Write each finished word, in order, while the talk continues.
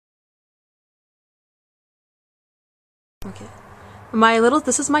Okay.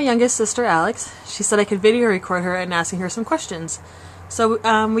 This is my youngest sister, Alex. She said I could video record her and asking her some questions. So,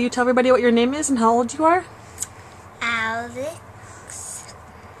 will you tell everybody what your name is and how old you are? Alex,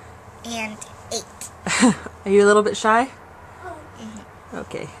 and 8. Are you a little bit shy? Mm-hmm.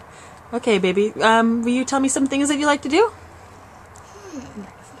 Okay. Okay, baby. Will you tell me some things that you like to do?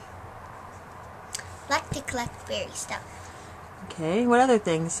 Like to collect fairy stuff. Okay. What other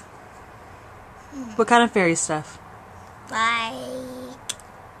things? What kind of fairy stuff? Like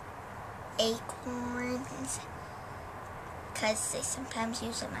acorns, because they sometimes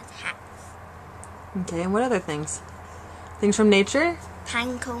use them as hats. Okay, and what other things? Things from nature?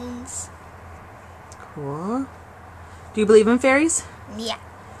 Pine cones. Cool. Do you believe in fairies? Yeah.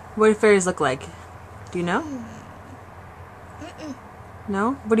 What do fairies look like? Do you know? Mm-mm.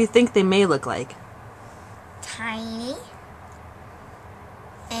 No? What do you think they may look like? Tiny.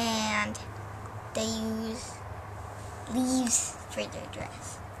 And they use leaves for their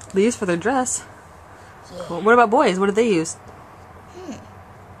dress. Leaves for their dress? Yeah. Cool. What about boys? What do they use?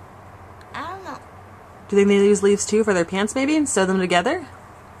 I don't know. Do you think they use leaves too for their pants maybe and sew them together?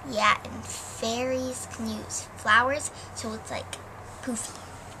 Yeah, and fairies can use flowers, so it's like poofy.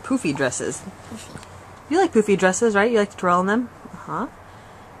 Poofy dresses. Poofy. You like poofy dresses, right? You like to twirl in them? Uh-huh.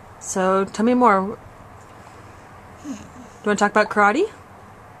 So, tell me more. Do you want to talk about karate?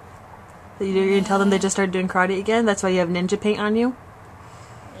 You're going to tell them they just started doing karate again? That's why you have ninja paint on you?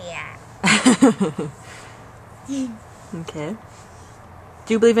 Yeah. Okay.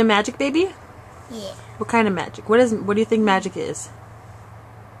 Do you believe in magic, baby? Yeah. What kind of magic? What do you think magic is?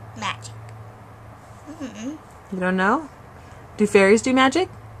 Magic. Mm-mm. You don't know? Do fairies do magic?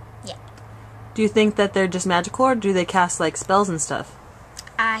 Yeah. Do you think that they're just magical, or do they cast like spells and stuff?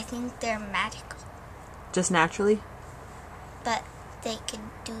 I think they're magical, Just naturally? but they can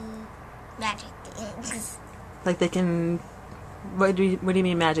do magic things. Like they can... What do you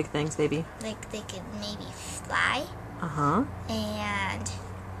mean magic things, baby? Like they can maybe fly, Uh-huh. and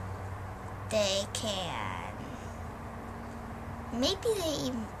they can... Maybe they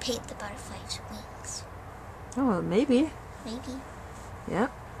even paint the butterfly's wings. Oh, maybe. Maybe. Yeah.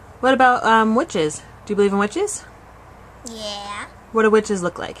 What about witches? Do you believe in witches? Yeah. What do witches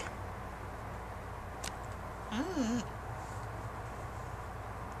look like?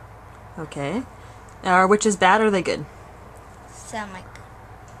 Okay. Are witches bad or are they good? Some like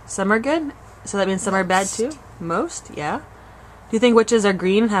Some are good? So that means some are bad Most. too? Most? Yeah. Do you think witches are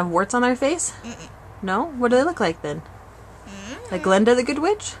green and have warts on their face? Mm-mm. No? What do they look like then? Like Glenda the Good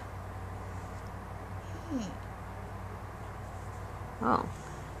Witch? Oh.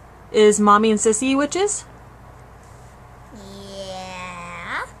 Is Mommy and Sissy witches?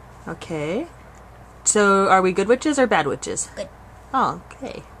 Yeah. Okay. So are we good witches or bad witches? Good. Oh,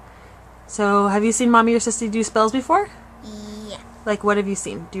 okay. So have you seen Mommy or Sissy do spells before? Yeah. Like what have you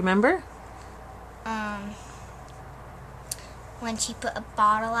seen? Do you remember? When she put a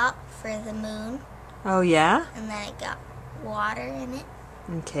bottle out for the moon, Oh yeah? and then it got water in it.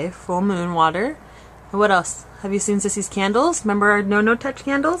 Okay, full moon water. And what else? Have you seen Sissy's candles? Remember our no-touch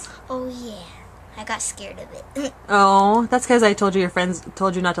candles? Oh yeah. I got scared of it. Oh, that's because I told you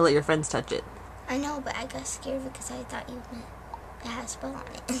not to let your friends touch it. I know, but I got scared because I thought you meant it had a spell on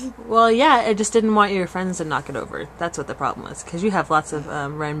it. Well, yeah, I just didn't want your friends to knock it over. That's what the problem was. Because you have lots of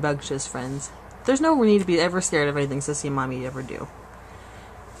rambunctious friends. There's no need to be ever scared of anything Sissy and Mommy ever do.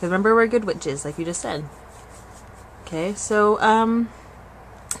 Because remember, we're good witches, like you just said. Okay, so,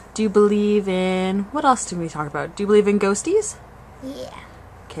 do you believe in... What else do we talk about? Do you believe in ghosties? Yeah.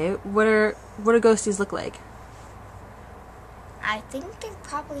 Okay, what do ghosties look like? I think they're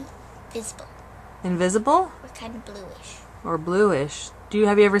probably visible. Invisible? Or kind of bluish. Or bluish?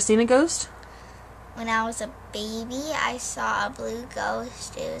 Have you ever seen a ghost? When I was a baby, I saw a blue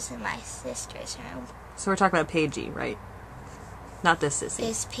ghost. It was in my sister's room. So we're talking about Paigey, right? Not this Sissy. It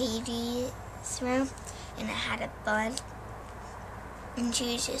was Paige's room, and it had a bun. And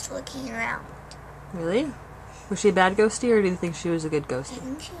she was just looking around. Really? Was she a bad ghostie, or do you think she was a good I ghostie?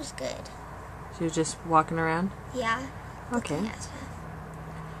 think she was good. She was just walking around? Yeah. Okay. looking at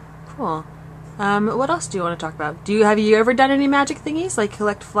her. Cool. What else do you want to talk about? Have you ever done any magic thingies, like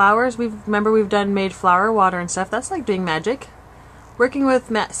collect flowers? Remember we've made flower water and stuff. That's like doing magic. Working with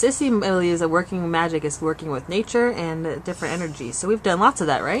Sissy believes that working magic is working with nature and different energies. So we've done lots of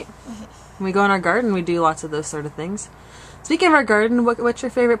that, right? When we go in our garden, we do lots of those sort of things. Speaking of our garden, what's your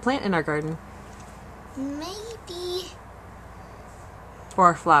favorite plant in our garden? Maybe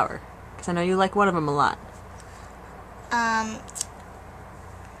Or a flower? Because I know you like one of them a lot.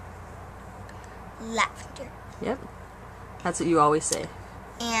 lavender. Yep. That's what you always say.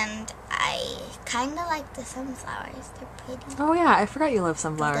 And I I kind of like the sunflowers. They're pretty. Oh yeah, I forgot you love The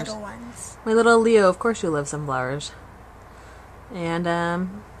sunflowers. little ones. My little Leo, of course you love sunflowers. And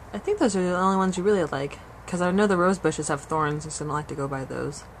I think those are the only ones you really like. Because I know the rose bushes have thorns, so I don't like to go by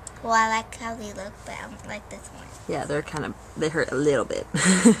those. Well, I like how they look, but I don't like this one. Yeah, they hurt a little bit.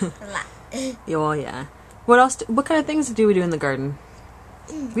 A lot. Yeah, well, yeah. What kind of things do we do in the garden?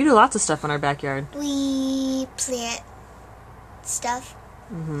 We do lots of stuff in our backyard. We plant stuff.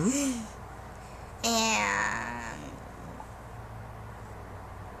 Mm-hmm. And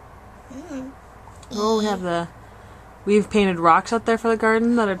Oh, we've painted rocks out there for the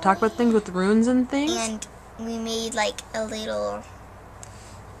garden that are talk about things with runes and things. and we made like a little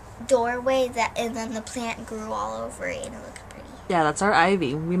doorway and then the plant grew all over it and it looked pretty. Yeah, that's our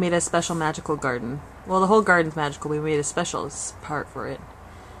ivy. We made a special magical garden. Well, the whole garden's magical. We made a special part for it.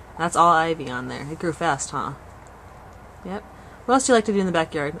 That's all ivy on there. It grew fast, huh? Yep. What else do you like to do in the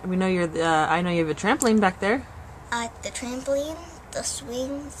backyard? We know I know you have a trampoline back there. The trampoline, the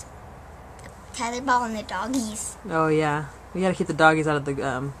swings, the tetherball, and the doggies. Oh yeah. We gotta keep the doggies out of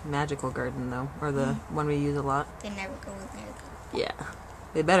the magical garden though, or the one we use a lot. They never go in there. Yeah.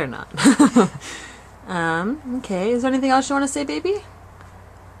 They better not. Okay. Is there anything else you want to say, baby?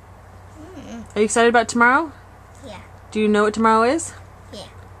 Are you excited about tomorrow? Yeah. Do you know what tomorrow is? Yeah.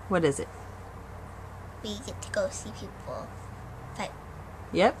 What is it? We get to go see people fight.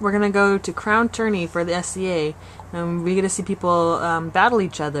 Yep, we're gonna go to Crown Tourney for the SCA, and we get to see people battle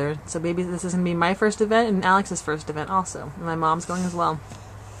each other. So maybe this is gonna be my first event and Alex's first event also. And my mom's going as well,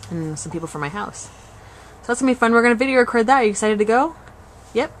 and some people from my house. So that's gonna be fun. We're gonna video record that. Are you excited to go?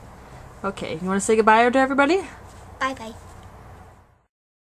 Yep. Okay. You want to say goodbye to everybody? Bye bye.